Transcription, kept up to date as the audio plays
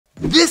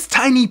This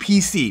tiny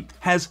PC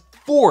has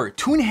 4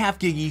 2.5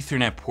 gig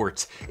Ethernet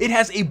ports. It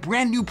has a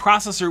brand new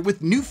processor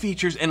with new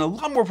features and a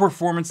lot more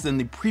performance than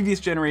the previous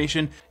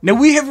generation. Now,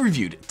 we have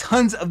reviewed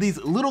tons of these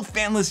little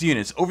fanless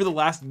units over the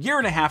last year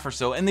and a half or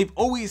so, and they've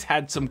always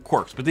had some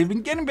quirks, but they've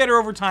been getting better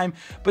over time,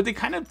 but they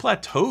kind of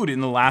plateaued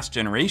in the last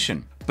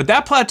generation. But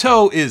that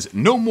plateau is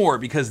no more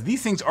because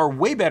these things are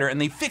way better and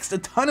they fixed a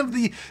ton of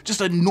the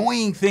just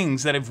annoying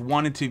things that have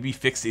wanted to be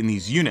fixed in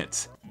these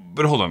units.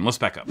 But hold on, let's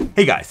back up.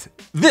 Hey guys,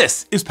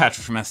 this is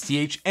Patrick from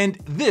STH, and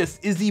this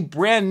is the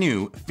brand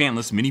new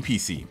fanless mini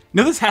PC.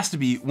 Now this has to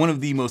be one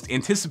of the most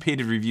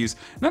anticipated reviews,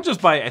 not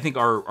just by I think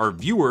our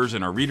viewers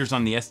and our readers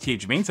on the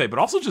STH main site, but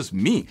also just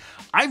me.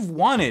 I've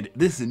wanted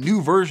this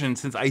new version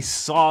since I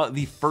saw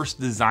the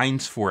first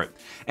designs for it.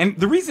 And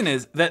the reason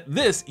is that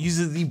this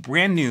uses the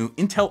brand new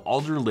Intel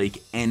Alder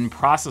Lake-N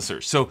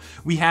processor. So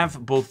we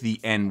have both the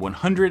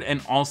N100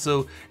 and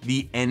also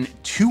the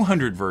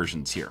N200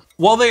 versions here.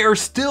 While they are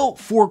still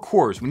 4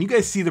 cores, when you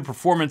guys see the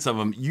performance of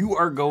them, you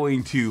are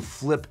going to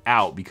flip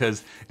out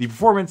because the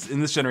performance in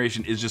this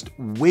generation is just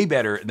way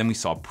better than we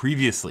saw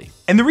previously.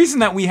 And the reason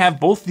that we have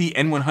both the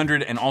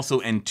N100 and also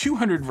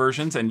N200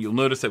 versions, and you'll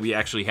notice that we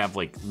actually have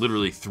like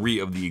literally 3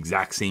 of the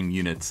exact same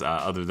units,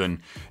 other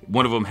than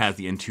one of them has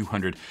the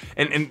N200.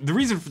 And the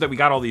reason that we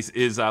got all these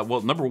is,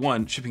 well, number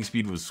one, shipping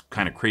speed was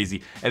kind of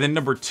crazy. And then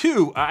number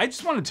two, I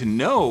just wanted to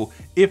know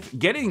if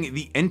getting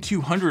the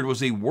N200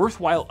 was a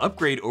worthwhile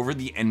upgrade over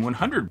the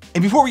N100.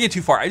 And before we get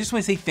too far, I just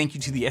want to say thank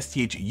you to the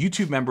STH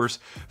YouTube members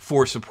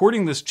for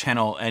supporting this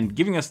channel and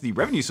giving us the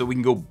revenue so we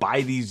can go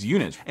buy these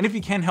units. And if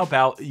you can help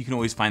out, you can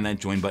always find that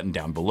join button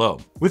down below.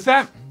 With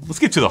that, let's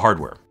get to the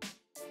hardware.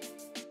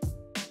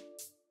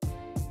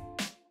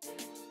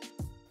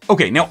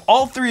 Okay, now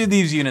all 3 of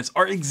these units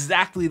are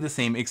exactly the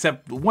same,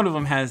 except one of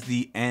them has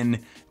the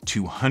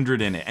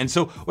N200 in it. And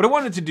so what I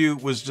wanted to do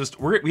was just,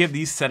 we have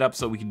these set up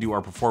so we can do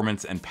our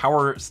performance and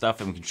power stuff,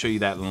 and we can show you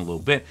that in a little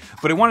bit.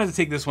 But I wanted to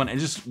take this one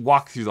and just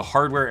walk through the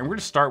hardware, and we're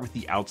gonna start with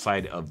the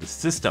outside of the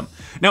system.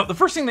 Now, the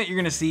first thing that you're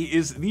gonna see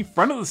is the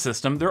front of the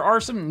system. There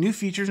are some new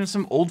features and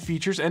some old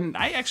features, and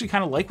I actually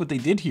kind of like what they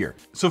did here.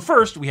 So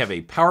first, we have a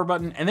power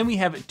button, and then we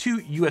have 2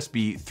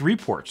 USB 3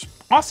 ports.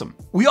 Awesome.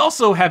 We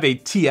also have a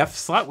TF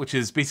slot, which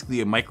is basically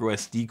a micro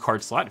SD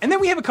card slot. And then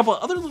we have a couple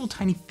of other little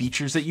tiny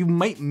features that you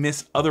might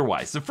miss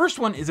otherwise. The first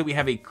one is that we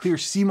have a clear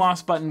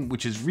CMOS button,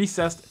 which is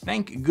recessed.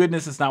 Thank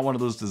goodness it's not one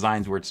of those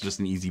designs where it's just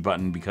an easy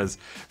button, because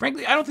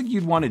frankly, I don't think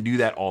you'd want to do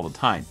that all the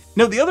time.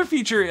 Now, the other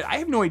feature, I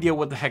have no idea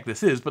what the heck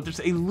this is, but there's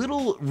a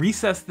little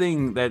recessed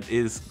thing that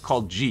is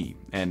called G.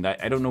 And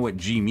I don't know what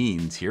G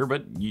means here,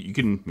 but you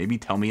can maybe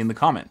tell me in the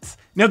comments.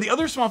 Now, the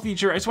other small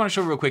feature I just want to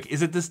show real quick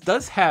is that this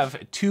does have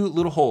 2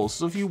 little holes.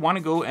 So if you want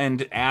to go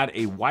and add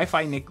a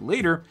Wi-Fi NIC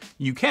later,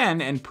 you can,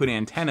 and put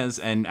antennas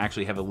and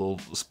actually have a little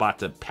spot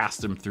to pass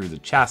them through the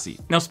chassis.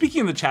 Now,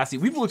 speaking of the chassis,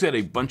 we've looked at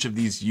a bunch of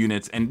these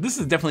units, and this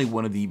is definitely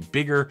one of the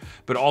bigger,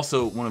 but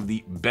also one of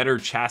the better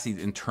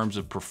chassis in terms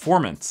of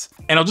performance.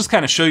 And I'll just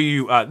kind of show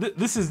you,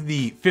 this is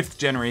the 5th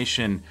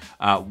generation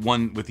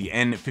one with the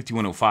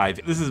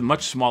N5105. This is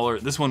much smaller.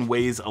 This one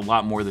weighs a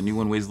lot more. The new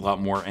one weighs a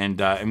lot more.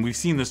 And we've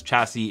seen this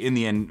chassis in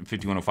the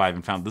N5105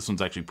 and found this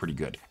one's actually pretty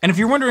good. And if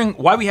you're wondering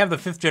why we have the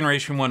 5th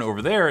generation one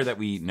over there that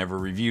we never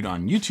reviewed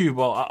on YouTube,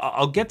 well,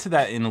 I'll get to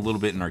that in a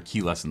little bit in our key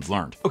lessons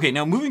learned. Okay,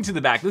 now moving to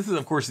the back, this is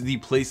of course the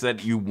place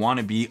that you want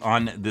to be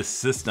on this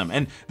system.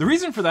 And the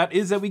reason for that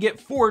is that we get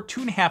 4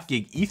 2.5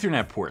 gig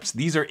Ethernet ports.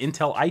 These are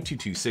Intel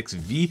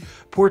i226V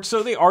ports,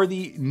 so they are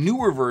the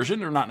newer version.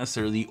 They're not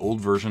necessarily the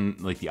old version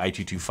like the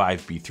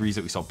i225B3s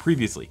that we saw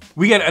previously.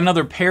 We get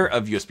another pair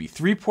of USB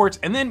 3 ports,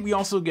 and then we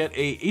also get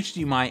a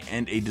HDMI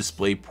and a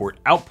display port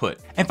output.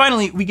 And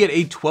finally, we get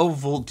a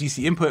 12-volt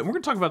DC input, and we're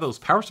gonna talk about those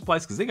power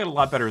supplies because they got a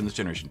lot better in this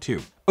generation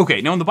too. Okay,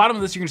 now on the bottom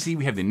of this, you're gonna see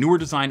we have the newer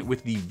design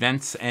with the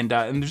vents, and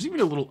there's even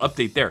a little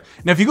update there.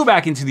 Now, if you go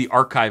back into the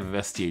archive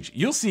of STH,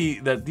 you'll see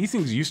that these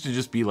things used to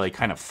just be like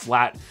kind of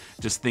flat,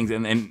 just things,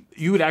 and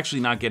you would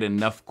actually not get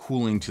enough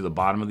cooling to the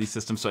bottom of these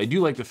systems. So I do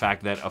like the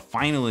fact that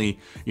finally,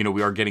 you know,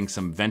 we are getting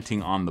some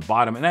venting on the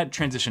bottom, and that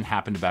transition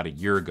happened about a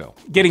year ago.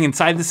 Getting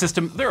inside the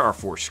system, there are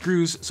 4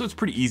 screws, so it's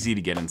pretty easy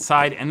to get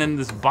inside, and then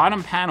this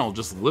bottom panel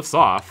just lifts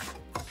off.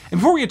 And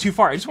before we get too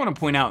far, I just want to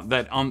point out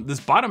that on this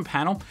bottom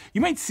panel,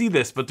 you might see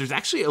this, but there's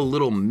actually a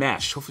little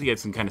mesh, hopefully you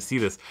guys can kind of see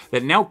this,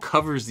 that now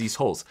covers these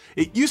holes.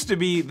 It used to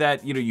be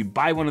that, you know, you'd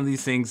buy one of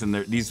these things and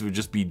these would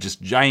just be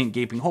giant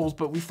gaping holes,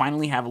 but we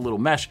finally have a little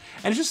mesh.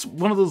 And it's just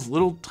one of those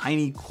little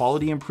tiny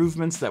quality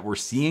improvements that we're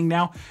seeing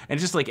now. And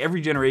just like every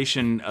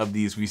generation of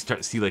these, we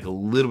start to see like a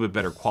little bit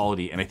better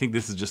quality. And I think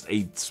this is just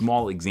a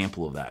small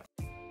example of that.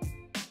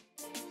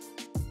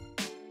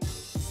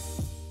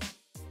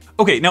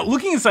 Okay, now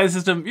looking inside the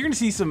system, you're gonna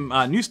see some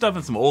new stuff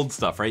and some old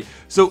stuff, right?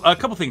 So a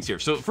couple things here.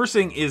 So first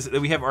thing is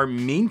that we have our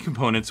main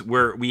components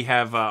where we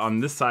have on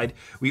this side,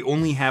 we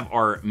only have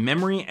our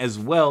memory as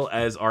well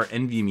as our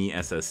NVMe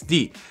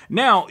SSD.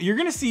 Now you're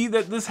gonna see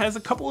that this has a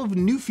couple of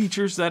new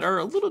features that are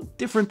a little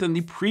different than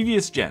the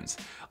previous gens.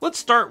 Let's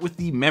start with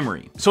the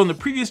memory. So in the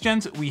previous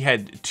gens, we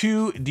had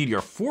 2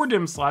 DDR4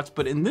 DIMM slots,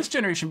 but in this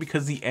generation,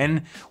 because the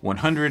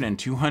N100 and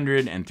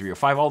 200 and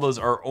 305, all those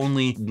are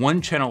only one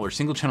channel or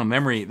single channel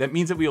memory, that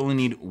means that we only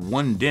need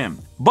 1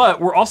 DIMM.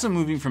 But we're also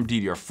moving from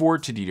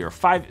DDR4 to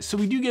DDR5, so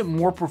we do get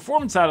more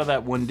performance out of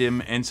that 1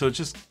 DIMM, and so it's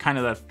just kind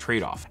of that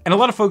trade-off. And a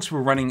lot of folks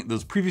were running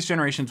those previous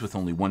generations with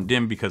only 1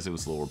 DIMM because it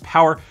was lower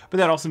power, but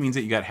that also means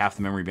that you got half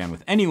the memory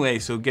bandwidth anyway,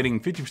 so getting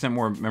 50%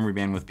 more memory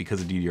bandwidth because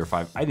of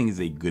DDR5, I think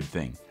is a good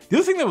thing. The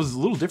other thing that was a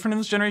little different in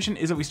this generation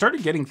is that we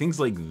started getting things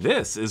like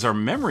this as our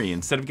memory.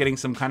 Instead of getting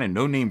some kind of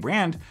no-name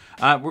brand,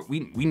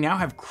 we now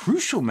have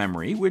Crucial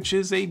Memory, which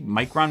is a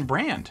Micron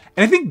brand.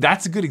 And I think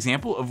that's a good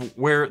example of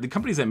where the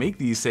companies that make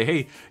these say,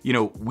 hey, you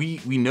know, we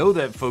know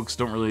that folks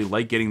don't really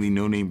like getting the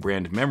no-name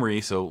brand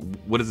memory, so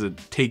what does it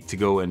take to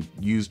go and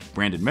use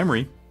branded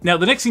memory? Now,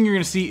 the next thing you're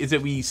gonna see is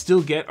that we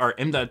still get our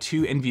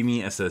M.2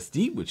 NVMe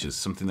SSD, which is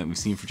something that we've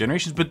seen for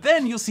generations, but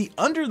then you'll see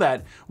under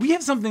that, we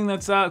have something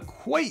that's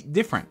quite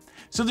different.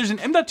 So there's an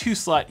M.2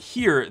 slot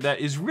here that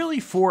is really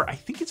for, I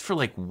think it's for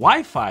like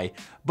Wi-Fi,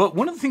 but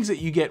one of the things that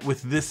you get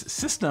with this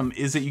system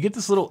is that you get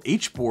this little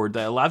H board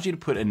that allows you to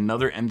put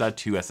another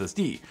M.2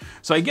 SSD.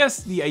 So I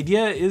guess the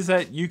idea is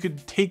that you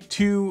could take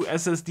 2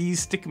 SSDs,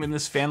 stick them in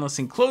this fanless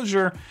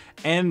enclosure,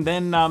 and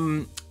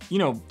then you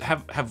know,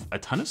 have a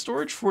ton of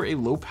storage for a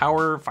low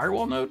power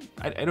firewall node.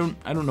 I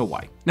don't know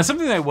why. Now,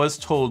 something that I was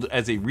told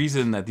as a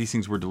reason that these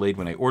things were delayed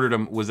when I ordered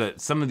them was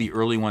that some of the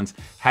early ones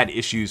had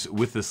issues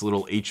with this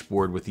little H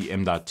board with the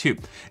M.2.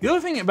 The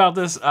other thing about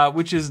this,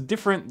 which is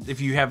different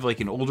if you have like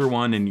an older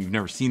one and you've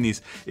never seen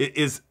these,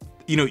 is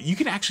you know, you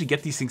can actually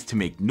get these things to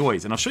make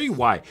noise, and I'll show you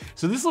why.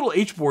 So this little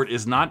H board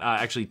is not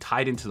actually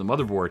tied into the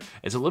motherboard,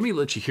 and so let me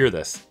let you hear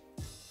this.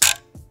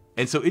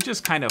 And so it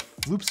just kind of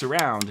floops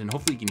around, and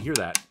hopefully you can hear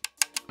that.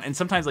 And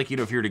sometimes, like, you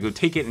know, if you were to go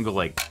take it and go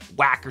like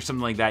whack or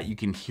something like that, you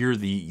can hear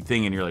the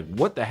thing and you're like,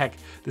 what the heck?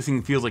 This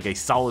thing feels like a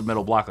solid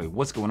metal block. Like,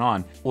 what's going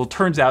on? Well, it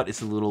turns out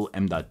it's a little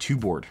M.2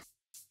 board.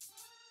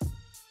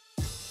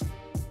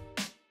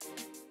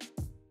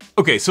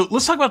 Okay, so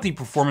let's talk about the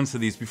performance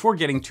of these before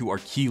getting to our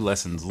key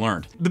lessons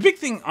learned. The big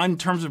thing in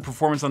terms of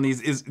performance on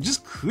these is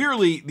just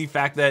clearly the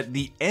fact that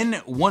the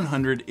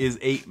N100 is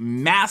a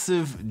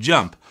massive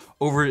jump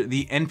over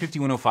the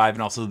N5105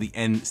 and also the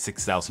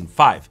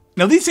N6005.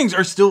 Now, these things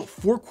are still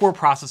 4-core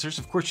processors.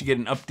 Of course, you get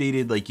an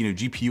updated, like, you know,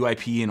 GPU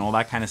IP and all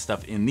that kind of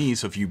stuff in these.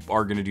 So if you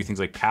are going to do things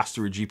like pass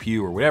through a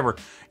GPU or whatever,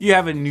 you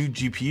have a new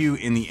GPU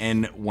in the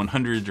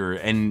N100 or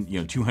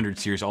N200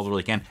 series Alder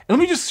Lake-N. And let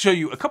me just show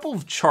you a couple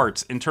of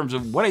charts in terms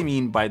of what I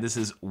mean by this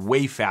is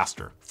way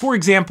faster. For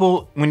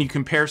example, when you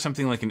compare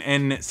something like an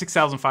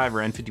N6005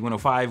 or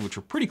N5105, which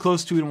are pretty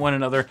close to one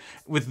another,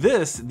 with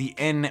this, the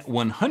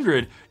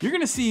N100, you're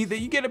going to see that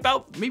you get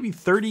about maybe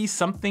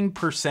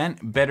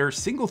 30-something% better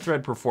single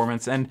thread performance,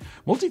 and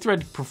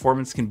multi-thread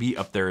performance can be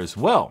up there as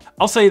well.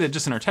 I'll say that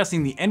just in our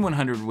testing, the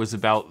N100 was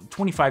about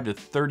 25 to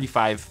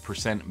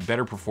 35%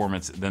 better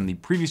performance than the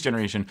previous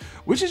generation,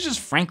 which is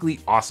just frankly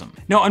awesome.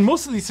 Now, on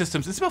most of these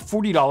systems, it's about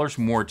 $40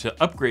 more to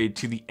upgrade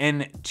to the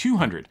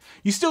N200.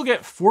 You still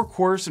get 4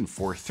 cores and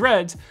 4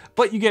 threads,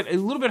 but you get a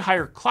little bit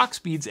higher clock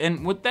speeds,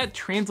 and what that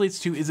translates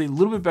to is a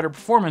little bit better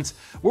performance,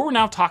 where we're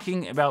now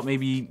talking about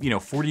maybe, you know,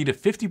 40 to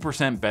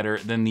 50% better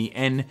than the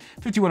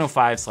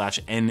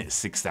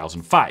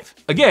N5105/N6005.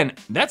 Again,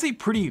 that's a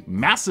pretty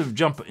massive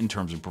jump in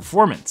terms of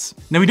performance.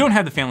 Now, we don't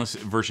have the fanless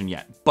version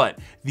yet, but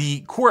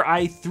the Core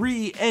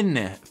i3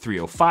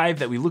 N305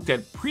 that we looked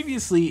at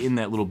previously in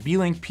that little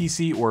B-Link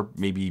PC, or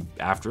maybe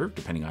after,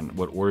 depending on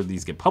what order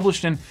these get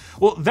published in,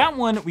 well, that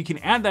one, we can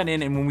add that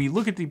in, and when we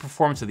look at the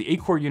performance of the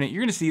 8-core unit,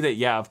 you're gonna see that,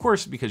 yeah, of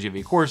course, because you have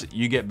 8 cores,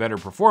 you get better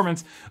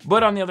performance,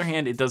 but on the other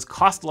hand, it does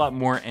cost a lot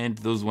more, and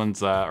those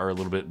ones are a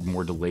little bit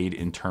more delayed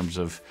in terms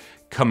of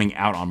coming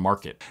out on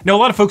market. Now, a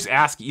lot of folks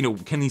ask, you know,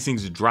 can these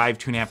things drive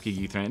 2.5 gig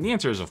Ethernet? And the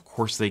answer is, of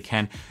course they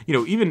can. You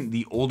know, even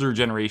the older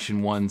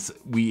generation ones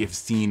we have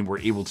seen were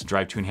able to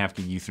drive 2.5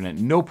 gig Ethernet,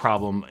 no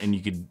problem. And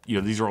you could, you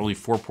know, these are only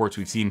 4 ports.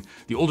 We've seen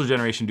the older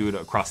generation do it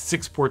across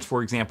 6 ports,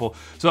 for example.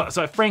 So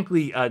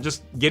frankly,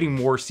 just getting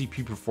more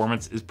CPU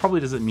performance probably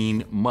doesn't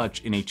mean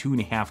much in a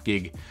 2.5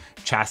 gig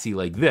chassis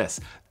like this.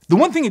 The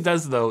one thing it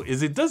does, though,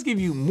 is it does give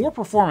you more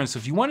performance. So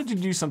if you wanted to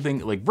do something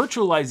like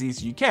virtualize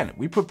these, you can.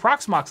 We put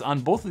Proxmox on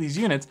both of these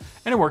units,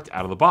 and it worked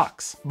out of the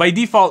box. By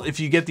default,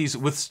 if you get these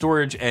with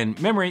storage and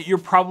memory, you're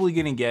probably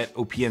going to get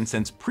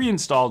OPNsense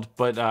pre-installed,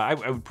 but I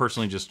would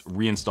personally just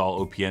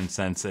reinstall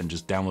OPNsense and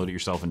just download it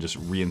yourself and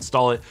just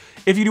reinstall it.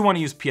 If you do want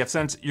to use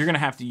pfSense, you're going to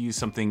have to use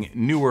something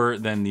newer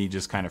than the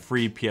just kind of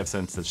free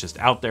pfSense that's just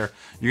out there.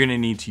 You're going to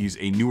need to use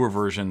a newer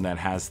version that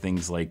has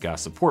things like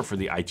support for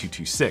the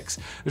i226.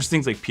 There's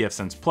things like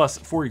pfSense Plus, Plus,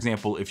 for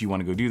example, if you want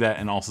to go do that,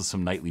 and also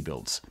some nightly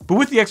builds. But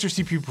with the extra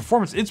CPU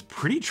performance, it's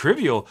pretty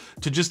trivial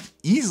to just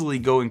easily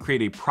go and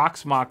create a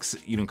Proxmox,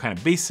 kind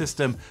of base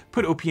system,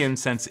 put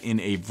OPNsense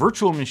in a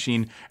virtual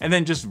machine, and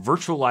then just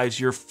virtualize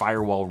your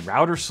firewall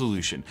router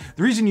solution.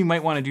 The reason you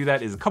might want to do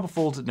that is a couple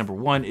folds. Number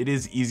one, it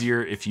is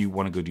easier if you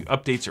want to go do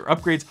updates or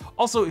upgrades.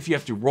 Also, if you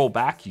have to roll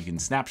back, you can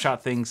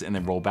snapshot things and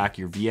then roll back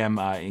your VM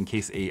in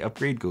case a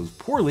upgrade goes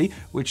poorly,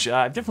 which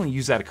I've definitely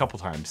used that a couple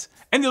times.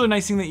 And the other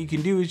nice thing that you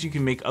can do is you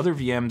can make other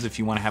VMs if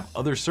you want to have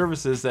other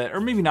services that are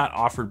maybe not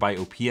offered by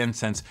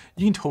OPNsense.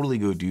 You can totally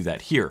go do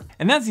that here.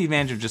 And that's the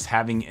advantage of just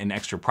having an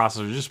extra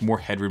processor, just more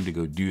headroom to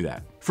go do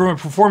that. From a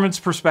performance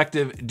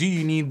perspective, do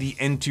you need the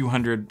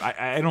N200?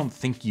 I don't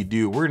think you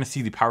do. We're gonna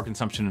see the power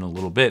consumption in a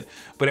little bit,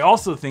 but I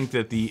also think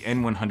that the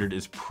N100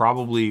 is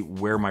probably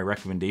where my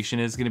recommendation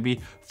is gonna be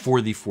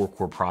for the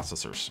 4-core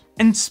processors.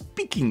 And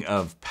speaking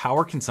of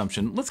power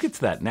consumption, let's get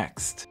to that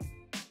next.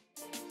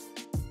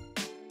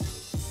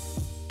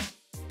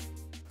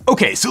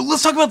 Okay, so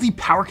let's talk about the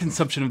power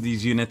consumption of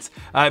these units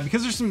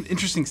because there's some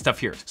interesting stuff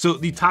here. So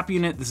the top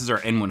unit, this is our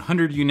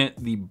N100 unit.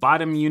 The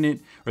bottom unit,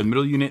 or the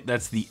middle unit,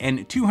 that's the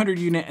N200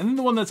 unit. And then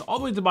the one that's all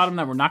the way at the bottom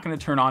that we're not gonna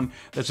turn on,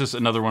 that's just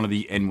another one of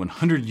the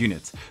N100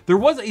 units. There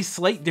was a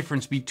slight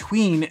difference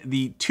between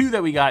the two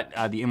that we got,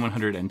 the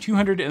N100 and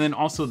 200, and then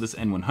also this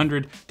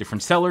N100,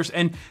 different sellers.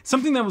 And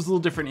something that was a little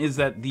different is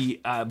that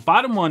the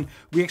bottom one,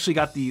 we actually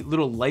got the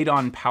little light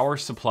on power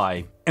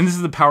supply. And this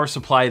is the power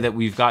supply that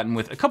we've gotten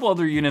with a couple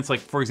other units. Like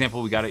for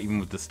example, we got it even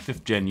with this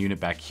 5th gen unit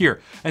back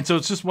here. And so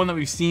it's just one that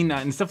we've seen,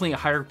 and it's definitely a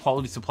higher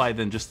quality supply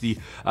than just the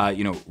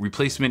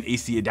replacement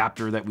AC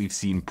adapter that we've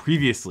seen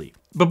previously.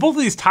 But both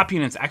of these top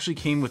units actually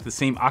came with the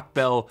same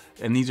OCBEL,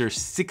 and these are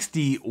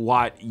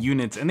 60-watt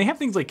units, and they have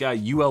things like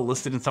UL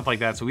listed and stuff like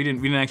that. So we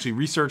didn't actually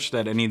research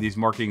that any of these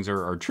markings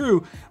are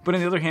true. But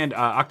on the other hand,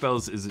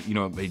 OCBEL is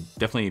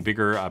definitely a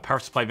bigger power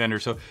supply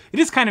vendor. So it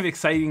is kind of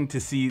exciting to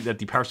see that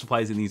the power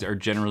supplies in these are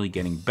generally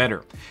getting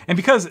better. And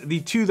because the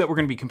two that we're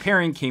going to be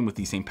comparing came with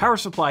the same power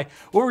supply,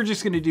 what we're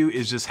just going to do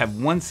is just have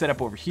one set up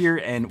over here,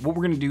 and what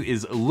we're going to do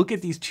is look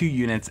at these two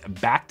units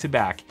back to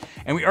back,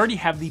 and we already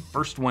have the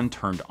first one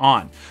turned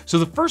on.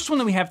 So the first one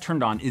that we have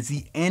turned on is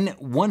the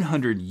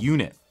N100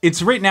 unit.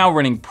 It's right now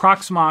running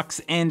Proxmox,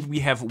 and we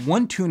have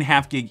one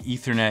 2.5 gig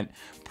Ethernet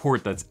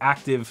port that's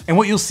active. And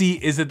what you'll see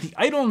is that the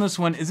idle on this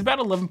one is about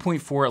 11.4,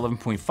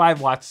 11.5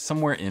 watts,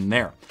 somewhere in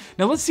there.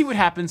 Now let's see what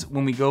happens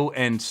when we go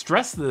and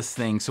stress this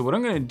thing. So what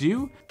I'm gonna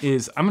do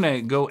is I'm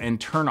gonna go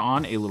and turn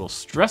on a little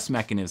stress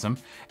mechanism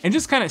and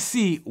just kind of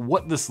see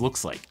what this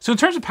looks like. So in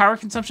terms of power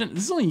consumption,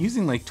 this is only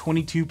using like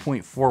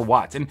 22.4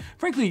 watts. And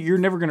frankly, you're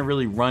never gonna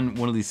really run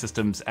one of these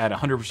systems at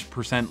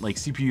 100% like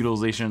CPU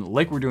utilization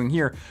like we're doing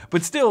here.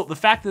 But still, the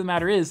fact of the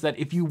matter is that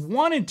if you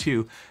wanted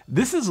to,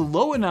 this is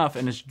low enough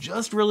and it's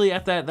just really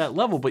at that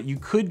level, but you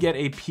could get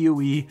a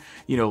PoE,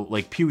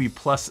 like PoE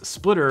plus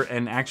splitter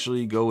and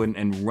actually go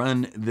and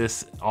run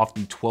this off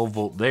the 12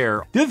 volt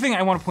there. The other thing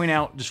I want to point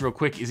out just real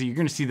quick is that you're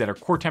going to see that our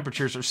core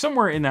temperatures are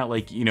somewhere in that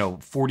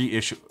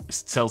 40-ish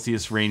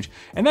Celsius range.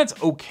 And that's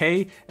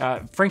okay,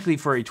 frankly,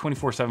 for a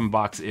 24/7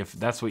 box. If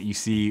that's what you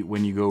see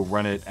when you go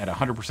run it at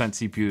 100%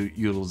 CPU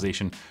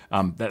utilization,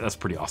 that's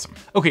pretty awesome.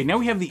 Okay, now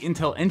we have the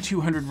Intel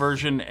N200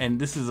 version, and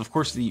this is of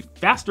course the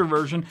faster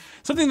version.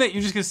 Something that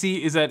you're just going to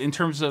see is that in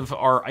terms of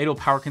our idle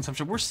power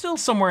consumption, we're still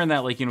somewhere in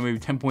that maybe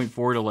 10.4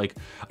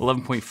 to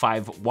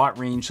 11.5 watt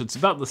range. So it's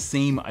about the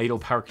same idle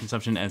power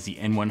consumption as the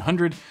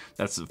N100.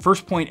 That's the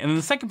first point. And then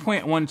the second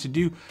point I wanted to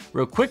do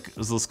real quick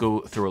is let's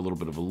go throw a little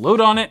bit of a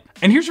load on it.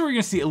 And here's where we're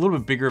gonna see a little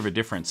bit bigger of a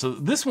difference. So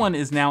this one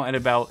is now at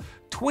about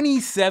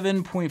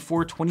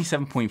 27.4,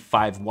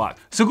 27.5 watts.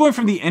 So going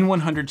from the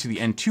N100 to the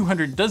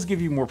N200 does give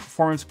you more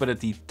performance, but at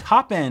the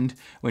top end,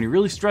 when you're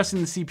really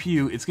stressing the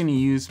CPU, it's gonna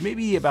use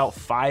maybe about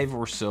 5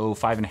 or so,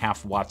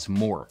 5.5 watts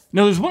more.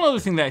 Now there's one other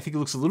thing that I think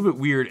looks a little bit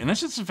weird, and that's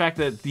just the fact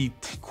that the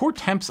core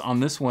temps on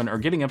this one are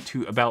getting up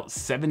to about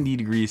 70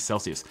 degrees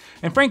Celsius.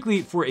 And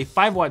frankly, for a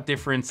 5 watt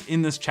difference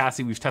in this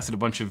chassis, we've tested a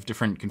bunch of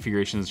different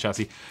configurations of the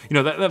chassis,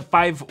 that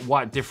 5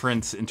 watt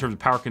difference in terms of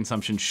power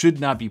consumption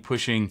should not be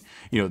pushing,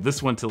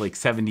 this one to like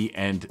 70,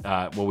 and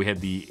we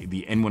had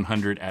the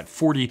N100 at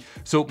 40.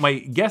 So my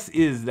guess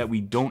is that we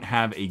don't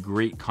have a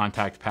great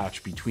contact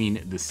patch between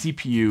the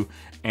CPU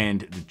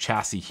and the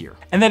chassis here.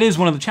 And that is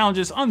one of the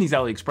challenges on these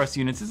AliExpress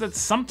units, is that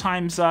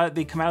sometimes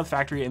they come out of the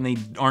factory and they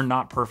are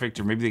not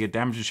perfect, or maybe they get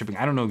damaged in shipping.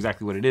 I don't know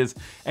exactly what it is.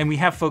 And we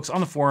have folks on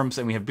the forums,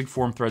 and we have big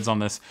forum threads on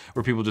this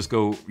where people just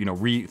go,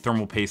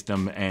 re-thermal paste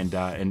them and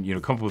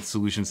come up with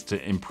solutions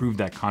to improve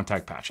that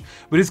contact patch.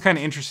 But it's kind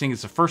of interesting.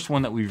 It's the first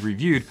one that we've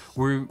reviewed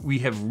where we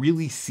have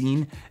really seen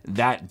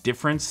that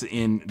difference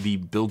in the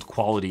build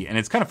quality. And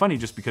it's kind of funny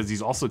just because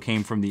these also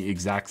came from the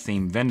exact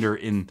same vendor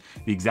in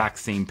the exact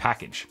same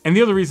package. And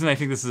the other reason I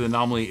think this is an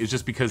anomaly is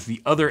just because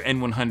the other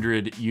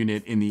N100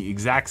 unit in the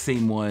exact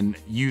same one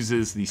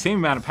uses the same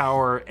amount of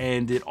power,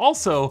 and it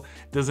also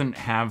doesn't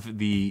have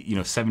the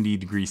 70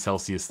 degrees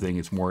Celsius thing.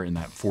 It's more in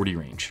that 40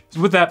 range.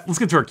 So with that, let's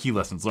get to our key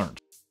lessons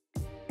learned.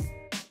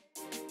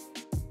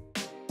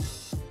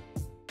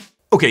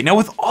 Okay, now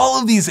with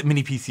all of these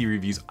mini PC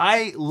reviews,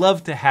 I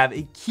love to have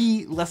a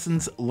key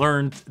lessons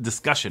learned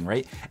discussion,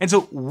 right? And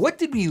so what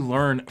did we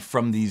learn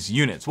from these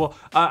units? Well,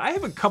 I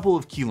have a couple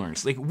of key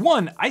learns. Like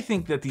one, I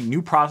think that the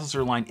new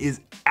processor line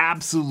is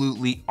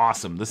absolutely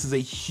awesome. This is a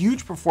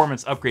huge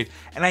performance upgrade,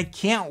 and I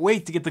can't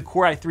wait to get the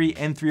Core i3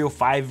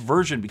 N305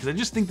 version because I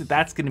just think that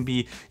that's gonna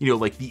be,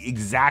 like the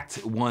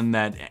exact one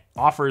that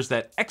offers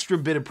that extra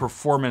bit of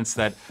performance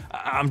that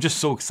I'm just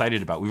so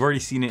excited about. We've already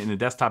seen it in a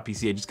desktop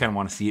PC. I just kind of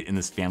want to see it in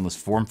this fanless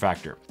form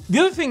factor. The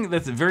other thing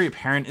that's very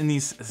apparent in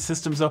these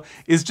systems though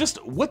is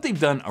just what they've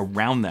done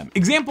around them.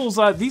 Examples,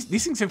 these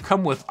things have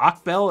come with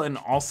OCBEL and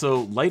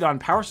also light on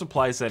power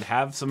supplies that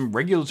have some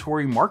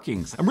regulatory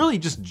markings. I'm really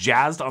just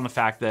jazzed on the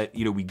fact that,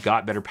 we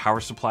got better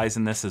power supplies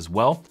in this as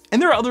well. And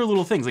there are other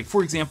little things, like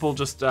for example,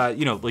 just,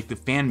 like the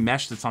fan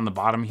mesh that's on the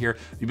bottom here,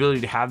 the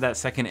ability to have that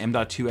second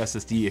M.2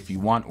 SSD if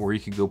you want, or you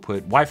could go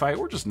put Wi-Fi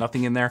or just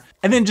nothing in there.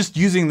 And then just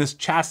using this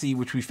chassis,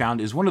 which we found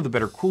is one of the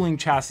better cooling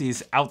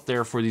chassis out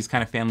there for these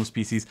kind of fanless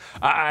PCs.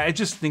 I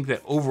just think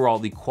that overall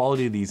the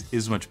quality of these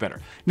is much better.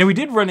 Now we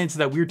did run into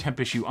that weird temp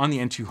issue on the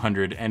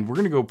N200, and we're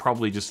gonna go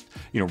probably just,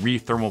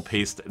 re-thermal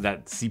paste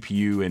that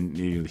CPU and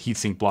the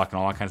heatsink block and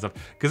all that kind of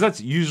stuff, because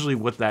that's usually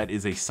what that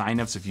is a sign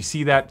of. So if you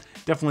see that,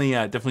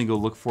 definitely go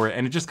look for it.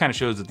 And it just kind of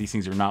shows that these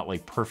things are not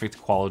like perfect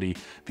quality,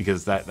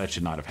 because that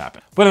should not have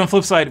happened. But on the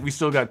flip side, we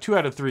still got 2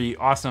 out of 3,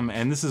 awesome.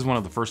 And this is one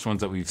of the first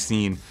ones that we've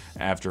seen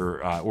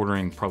after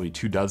ordering probably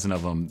 24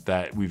 of them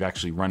that we've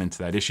actually run into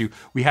that issue.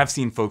 We have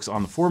seen folks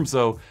on the forums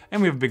though,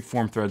 and we have big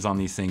forum threads on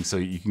these things, so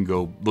you can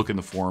go look in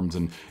the forums,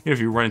 and if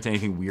you run into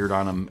anything weird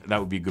on them, that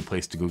would be a good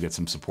place to go get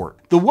some support.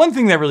 The one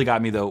thing that really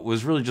got me though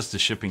was really just the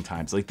shipping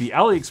times. Like the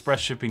AliExpress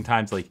shipping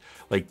times,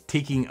 like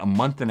taking a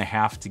month and a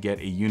half to get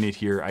a unit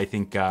here, I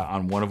think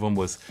on one of them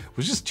was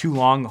just too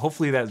long.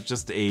 Hopefully that's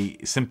just a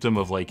symptom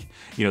of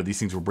these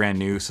things were brand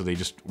new, so they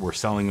just were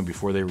selling them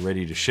before they were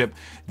ready to ship.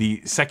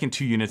 The second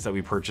 2 units that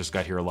we purchased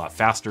got here a lot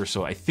faster,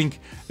 so I think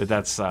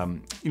that's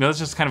that's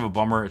just kind of a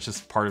bummer. It's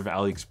just part of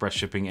AliExpress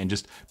shipping, and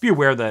just be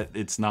aware that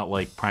it's not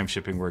like Prime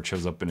shipping where it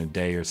shows up in a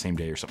day or same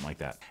day or something like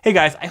that. Hey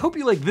guys, I hope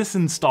you like this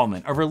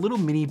installment of our little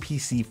mini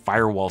PC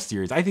firewall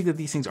series. I think that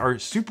these things are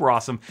super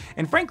awesome,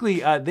 and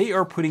frankly, they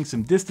are putting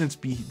some distance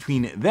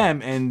between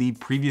them and the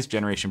previous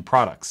generation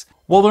products.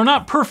 While they're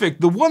not perfect,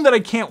 the one that I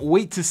can't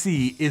wait to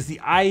see is the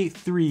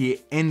i3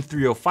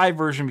 N305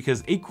 version,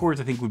 because 8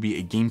 cores I think would be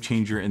a game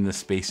changer in this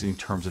space in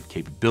terms of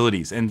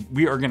capabilities, and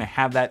we are gonna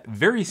have that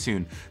very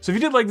soon. So if you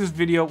did like this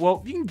video,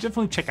 well, you can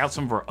definitely check out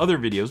some of our other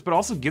videos, but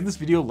also give this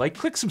video a like,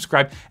 click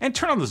subscribe, and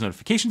turn on those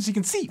notifications so you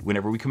can see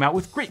whenever we come out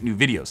with great new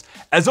videos.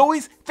 As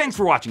always, thanks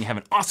for watching. Have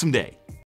an awesome day.